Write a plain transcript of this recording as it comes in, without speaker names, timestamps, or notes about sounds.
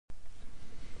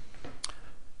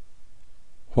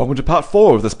Welcome to part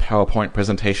 4 of this PowerPoint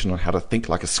presentation on how to think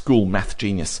like a school math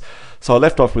genius. So I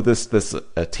left off with this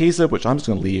teaser, which I'm just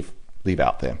going to leave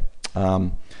out there.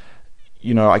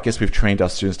 I guess we've trained our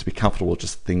students to be comfortable with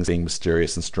just things being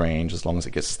mysterious and strange. As long as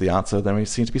it gets us the answer, then we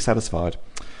seem to be satisfied.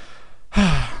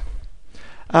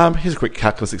 Here's a quick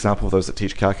calculus example for those that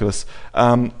teach calculus.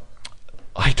 I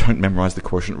don't memorize the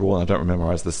quotient rule, and I don't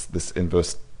memorize this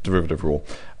inverse derivative rule.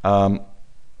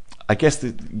 I guess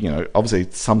obviously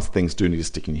some things do need to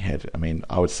stick in your head. I mean,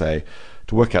 I would say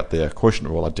to work out the quotient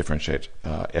rule, I'd differentiate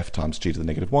f times g to the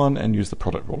negative 1 and use the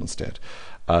product rule instead.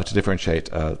 To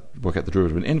differentiate, work out the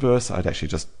derivative and inverse, I'd actually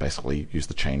just basically use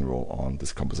the chain rule on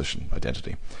this composition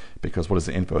identity, because what is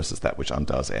the inverse is that which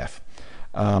undoes f.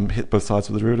 Hit both sides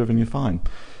of the derivative and you're fine.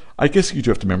 I guess you do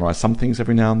have to memorize some things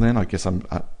every now and then. I guess I'm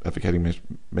advocating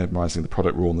memorizing the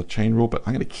product rule and the chain rule, but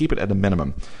I'm going to keep it at a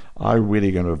minimum. I'm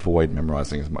really going to avoid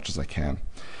memorizing as much as I can.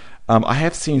 I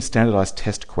have seen standardized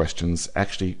test questions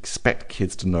actually expect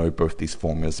kids to know both these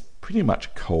formulas pretty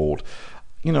much cold.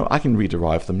 I can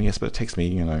rederive them, yes, but it takes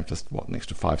me, just an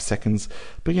extra 5 seconds.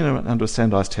 But, under a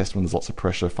standardized test when there's lots of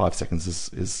pressure, 5 seconds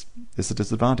is a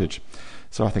disadvantage.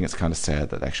 So I think it's kind of sad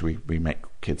that actually we make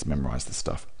kids memorize this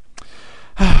stuff.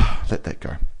 Let that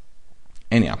go.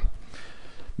 Anyhow,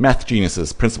 math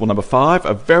geniuses, principle number 5,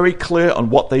 are very clear on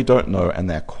what they don't know, and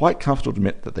they're quite comfortable to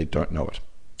admit that they don't know it.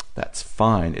 That's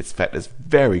fine. In fact, it's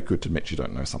very good to admit you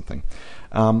don't know something.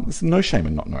 There's no shame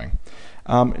in not knowing.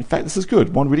 In fact, this is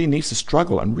good. One really needs to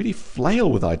struggle and really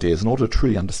flail with ideas in order to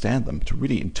truly understand them, to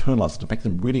really internalize them, to make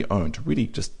them really own, to really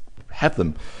just have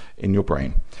them in your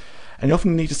brain. And you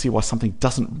often need to see why something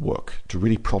doesn't work to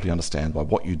really properly understand why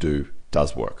what you do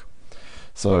does work.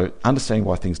 So understanding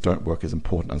why things don't work is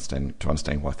important to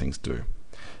understand why things do.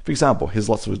 For example, here's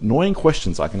lots of annoying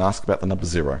questions I can ask about the number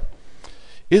 0.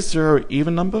 Is 0 an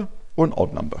even number or an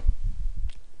odd number?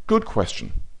 Good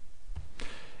question.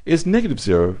 Is negative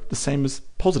 0 the same as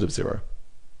positive 0?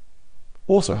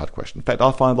 Also a hard question. In fact,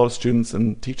 I'll find a lot of students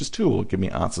and teachers too will give me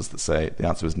answers that say the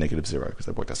answer is negative 0 because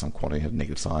they worked out some quantity had a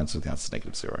negative sign, so the answer is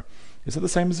negative 0. Is it the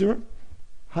same as 0?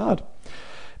 Hard.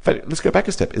 In fact, let's go back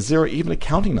a step. Is 0 even a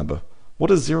counting number? What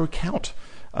does 0 count?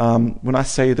 When I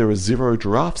say there are 0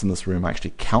 giraffes in this room, am I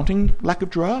actually counting lack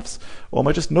of giraffes? Or am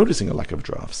I just noticing a lack of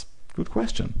giraffes? Good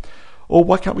question. Or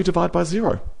why can't we divide by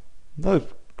 0? Another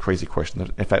crazy question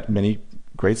that, in fact, many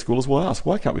grade schoolers will ask.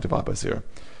 Why can't we divide by 0? In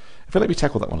fact, let me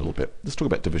tackle that one a little bit. Let's talk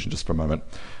about division just for a moment.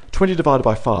 20 divided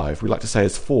by 5, we like to say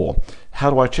is 4.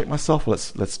 How do I check myself? Well,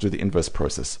 let's do the inverse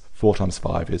process. 4 times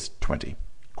 5 is 20.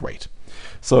 Great.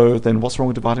 So then what's wrong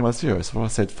with dividing by 0? So if I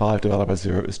said 5 divided by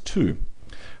 0 is 2.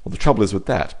 Well, the trouble is with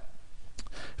that.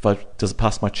 Does it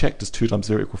pass my check? Does 2 times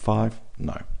 0 equal 5?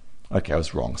 No. Okay, I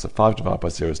was wrong. So 5 divided by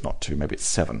 0 is not 2. Maybe it's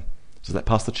 7. Does that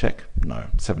pass the check? No.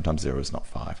 7 times 0 is not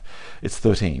 5. It's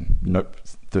 13. Nope.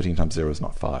 13 times 0 is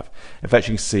not 5. In fact,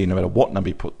 you can see no matter what number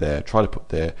you put there, try to put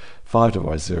there, 5 divided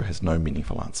by 0 has no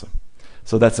meaningful answer.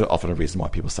 So that's often a reason why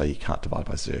people say you can't divide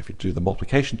by 0. If you do the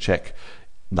multiplication check,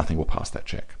 nothing will pass that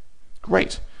check.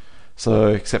 Great. So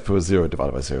except for 0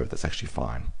 divided by 0, that's actually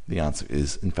fine. The answer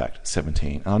is, in fact,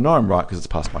 17. And I know I'm right because it's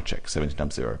passed my check. 17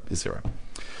 times 0 is 0.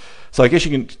 So I guess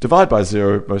you can divide by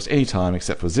 0 most any time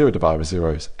except for 0 divided by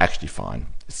 0 is actually fine.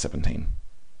 It's 17.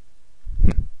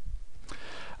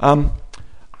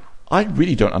 I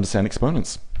really don't understand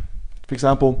exponents. For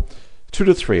example, 2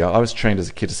 to the 3, I was trained as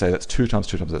a kid to say that's 2 times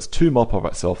 2 times, that's 2 multiplied by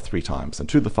itself 3 times. And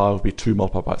 2 to the 5 would be 2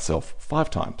 multiplied by itself 5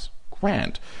 times.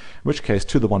 Grand. In which case,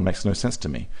 2 to the 1 makes no sense to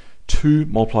me. 2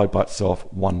 multiplied by itself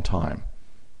 1 time.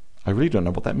 I really don't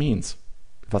know what that means.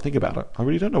 If I think about it, I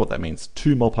really don't know what that means.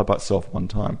 2 multiplied by itself 1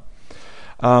 time.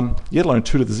 Yet alone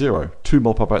 2 to the 0. 2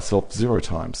 multiplied by itself 0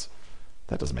 times.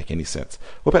 That doesn't make any sense.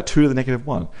 What about 2 to the negative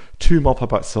 1? 2 multiplied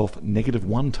by itself negative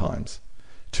 1 times.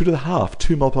 2 to the half.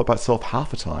 2 multiplied by itself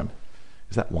half a time.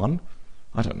 Is that 1?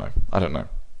 I don't know.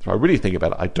 If I really think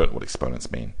about it, I don't know what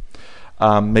exponents mean.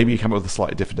 Maybe you come up with a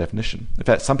slightly different definition. In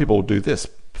fact, some people will do this,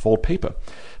 fold paper.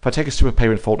 If I take a strip of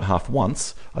paper and fold it in half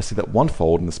once, I see that one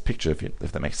fold in this picture, if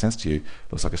that makes sense to you,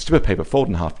 looks like a strip of paper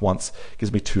folded in half once,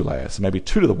 gives me 2 layers. So maybe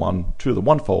 2 to the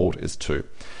 1 fold is 2.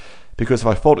 Because if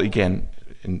I fold it again,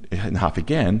 in half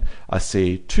again, I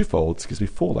see 2 folds, gives me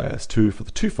 4 layers. 2 for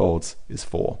the 2 folds is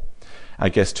 4. I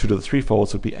guess 2 to the 3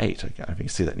 folds would be 8. Again, if you can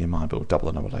see that in your mind, but we'll double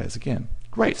the number of layers again.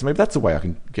 Great, so maybe that's a way I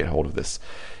can get hold of this.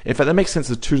 In fact, that makes sense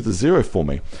as 2 to the 0 for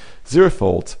me. 0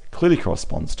 folds clearly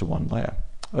corresponds to 1 layer.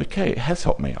 Okay, it has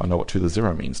helped me. I know what 2 to the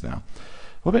 0 means now.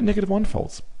 What about negative 1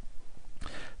 folds?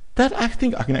 that I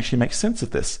think I can actually make sense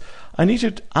of this. I need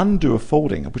to undo a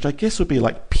folding, which I guess would be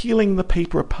like peeling the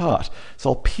paper apart. So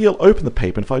I'll peel open the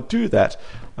paper, and if I do that,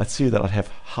 I'd see that I'd have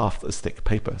half as thick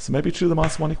paper. So maybe 2 to the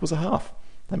minus 1 equals a half.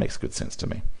 That makes good sense to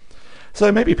me. So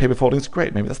maybe paper folding is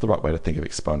great. Maybe that's the right way to think of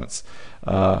exponents,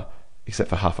 except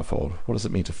for half a fold. What does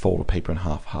it mean to fold a paper in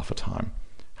half a time?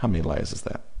 How many layers is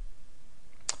that?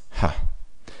 Huh.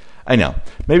 Anyhow,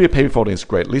 maybe a paper folding is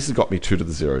great. At least it's got me 2 to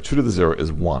the 0. 2 to the 0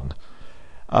 is 1.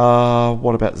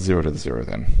 What about 0 to the 0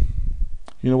 then?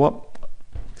 You know what?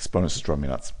 Exponents just drive me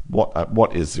nuts.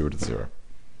 What is 0 to the 0?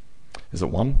 Is it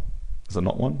 1? Is it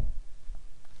not 1?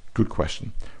 Good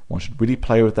question. One should really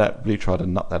play with that, really try to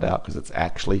nut that out, because it's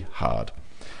actually hard.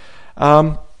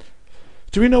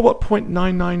 Do we know what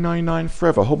 0.9999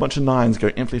 forever? A whole bunch of 9s go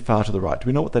infinitely far to the right. Do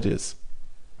we know what that is?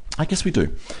 I guess we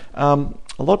do. A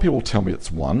lot of people will tell me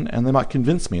it's 1, and they might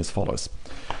convince me as follows.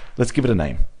 Let's give it a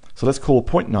name. So let's call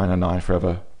 0.999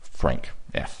 forever Frank,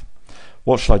 F.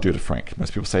 What should I do to Frank?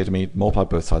 Most people say to me, multiply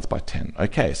both sides by 10.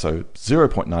 Okay, so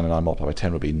 0.999 multiplied by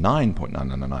 10 would be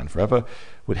 9.999 forever,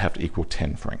 would have to equal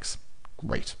 10 Franks.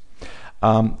 Great.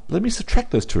 Let me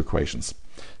subtract those two equations.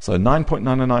 So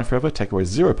 9.999 forever, take away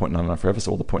 0.99 forever,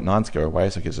 so all the 0.9s go away,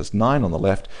 so it gives us 9 on the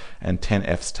left, and 10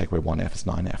 Fs take away 1 F is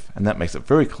 9F. And that makes it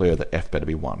very clear that F better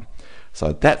be 1.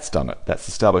 So that's done it. That's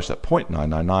established that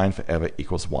 0.999 forever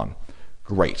equals 1.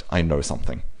 Great, I know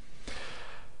something.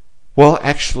 Well,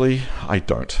 actually, I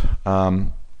don't.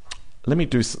 Let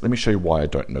me show you why I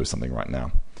don't know something right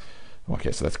now.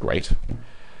 Okay, so that's great.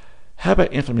 How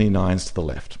about infinitely 9s to the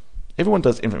left? Everyone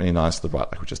does infinitely 9s to the right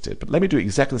like we just did, but let me do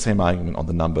exactly the same argument on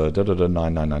the number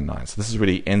 9999. So this is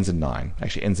really ends in 9,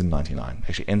 actually ends in 99,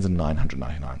 actually ends in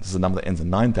 999. This is a number that ends in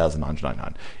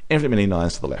 9999. Infinitely many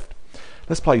 9s to the left.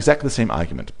 Let's apply exactly the same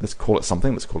argument. Let's call it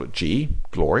something. Let's call it G,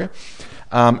 Gloria.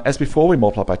 As before, we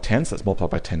multiply by 10, so let's multiply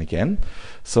by 10 again.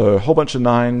 So a whole bunch of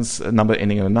 9s, a number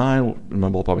ending in a 9,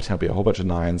 multiply by 10 will be a whole bunch of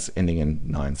 9s ending in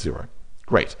 90.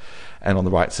 Great. And on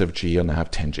the right side of G, I'll now have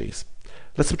 10 Gs.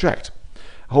 Let's subtract.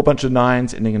 A whole bunch of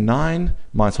 9s ending in 9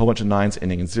 minus a whole bunch of 9s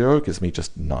ending in 0 gives me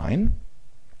just 9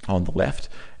 on the left.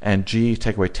 And G,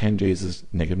 take away 10 Gs, is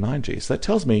negative 9 Gs. So that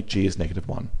tells me G is negative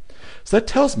 1. So that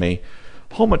tells me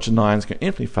a whole bunch of 9s going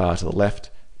infinitely far to the left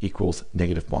equals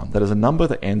negative 1. That is a number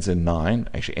that ends in 9,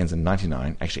 actually ends in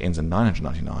 99, actually ends in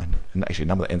 999, and actually a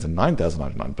number that ends in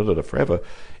 9099, but forever,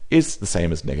 is the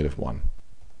same as negative 1.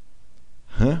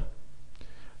 Huh?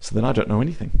 So then I don't know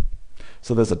anything.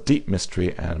 So there's a deep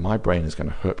mystery, and my brain is going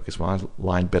to hurt, because when I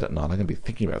lie in bed at night, I'm going to be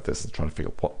thinking about this and trying to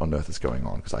figure out what on earth is going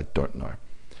on, because I don't know.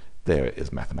 There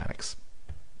is mathematics.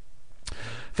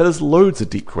 So there's loads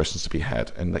of deep questions to be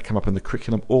had, and they come up in the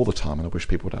curriculum all the time, and I wish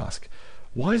people would ask.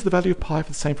 Why is the value of pi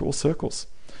the same for all circles?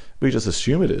 We just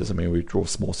assume it is. I mean, we draw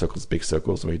small circles, big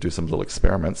circles, and we do some little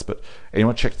experiments, but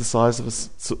anyone check the size of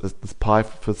the pi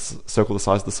for the circle the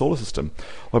size of the solar system?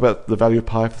 What about the value of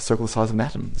pi for the circle the size of an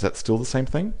atom? Is that still the same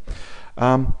thing?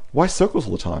 Why circles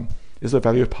all the time? Is there a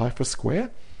value of pi for a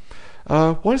square?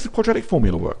 Why does the quadratic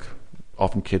formula work?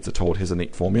 Often kids are told, here's a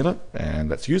neat formula, and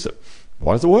let's use it.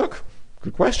 Why does it work?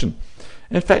 Good question.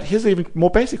 And in fact, here's an even more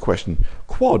basic question.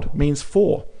 Quad means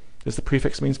 4. Is the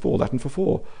prefix means 4, Latin for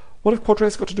 4. What have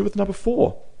quadratics got to do with the number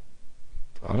 4?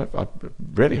 I've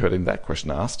rarely heard that question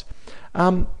asked.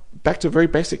 Back to very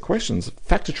basic questions.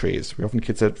 Factor trees. We often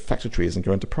kids said factor trees and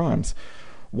go into primes.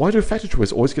 Why do factor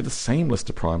trees always give the same list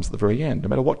of primes at the very end, no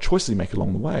matter what choices you make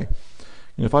along the way?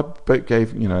 If I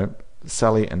gave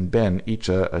Sally and Ben each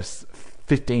a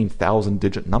 15,000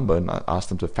 digit number and I asked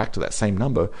them to factor that same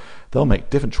number, they'll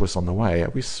make different choices on the way. Are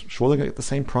we sure they're going to get the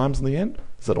same primes in the end?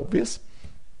 Is that obvious?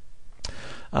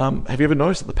 Have you ever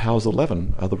noticed that the powers of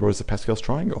 11 are the rows of Pascal's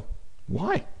triangle?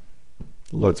 Why?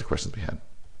 Loads of questions we had.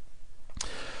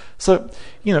 So,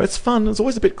 it's fun. It's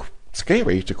always a bit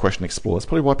scary to question explore. That's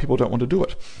probably why people don't want to do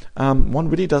it. One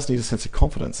really does need a sense of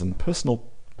confidence and personal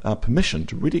permission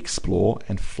to really explore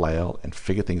and flail and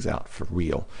figure things out for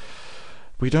real.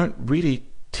 We don't really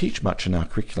teach much in our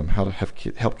curriculum how to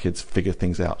help kids figure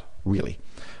things out, really.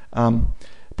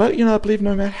 But, I believe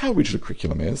no matter how rigid a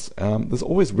curriculum is, there's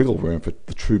always wiggle room for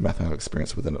the true mathematical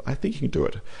experience within it. I think you can do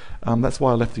it. That's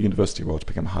why I left the university world to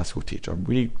become a high school teacher. I'm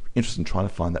really interested in trying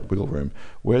to find that wiggle room.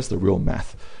 Where's the real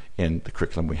math in the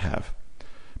curriculum we have?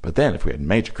 But then, if we had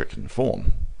major curriculum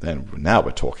form, then now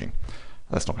we're talking.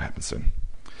 That's not going to happen soon.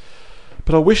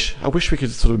 But I wish we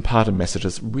could sort of impart a message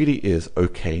that really is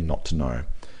okay not to know.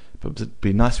 But it'd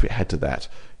be nice if we had to that.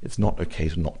 It's not okay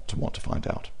to not to want to find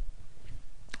out.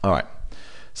 All right.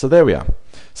 So there we are.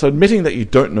 So admitting that you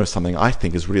don't know something, I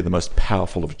think, is really the most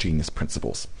powerful of genius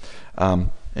principles. And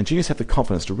genius have the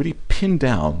confidence to really pin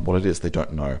down what it is they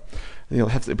don't know. It'll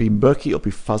have to be murky, it'll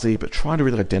be fuzzy, but trying to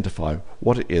really identify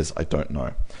what it is I don't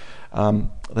know.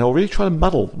 They'll really try to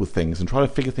muddle with things and try to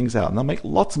figure things out, and they'll make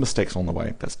lots of mistakes on the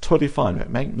way. That's totally fine.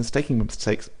 Making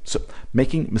mistakes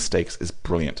is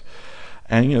brilliant,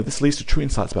 and this leads to true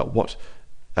insights about what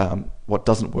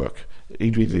doesn't work.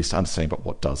 It really leads to understanding about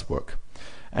what does work.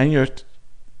 And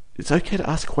it's okay to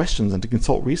ask questions and to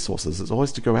consult resources. It's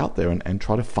always to go out there and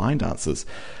try to find answers,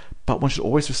 but one should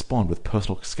always respond with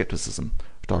personal skepticism.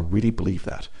 Do I really believe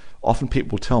that? Often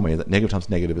people will tell me that negative times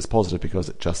negative is positive because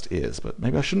it just is, but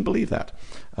maybe I shouldn't believe that.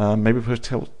 Maybe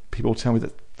people will tell me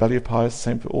that value of pi is the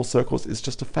same for all circles is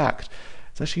just a fact.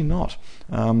 It's actually not.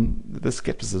 There's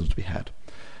skepticism to be had.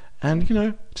 And,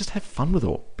 just have fun with it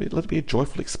all. Let it be a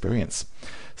joyful experience.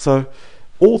 So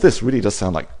all this really does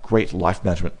sound like great life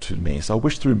management to me. So I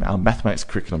wish through our mathematics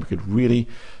curriculum we could really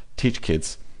teach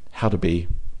kids how to be,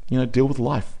 deal with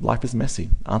life. Life is messy.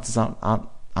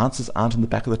 Answers aren't in the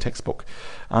back of the textbook.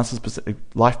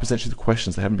 Life presents you the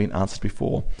questions that haven't been answered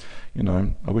before.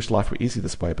 I wish life were easy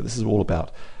this way, but this is all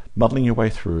about muddling your way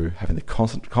through, having the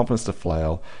confidence to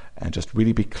flail, and just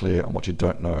really be clear on what you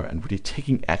don't know, and really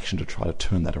taking action to try to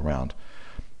turn that around.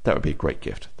 That would be a great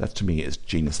gift. That, to me, is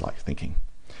genius-like thinking.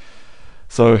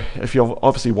 So if you're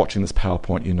obviously watching this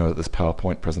PowerPoint, you know that this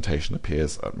PowerPoint presentation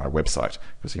appears at my website,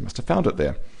 because you must have found it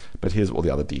there. But here's all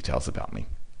the other details about me.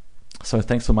 So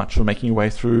thanks so much for making your way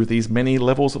through these many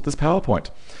levels of this PowerPoint.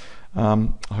 I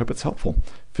hope it's helpful.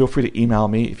 Feel free to email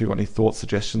me if you've got any thoughts,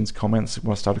 suggestions, comments,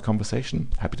 want to start a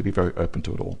conversation. Happy to be very open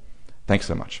to it all. Thanks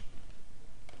so much.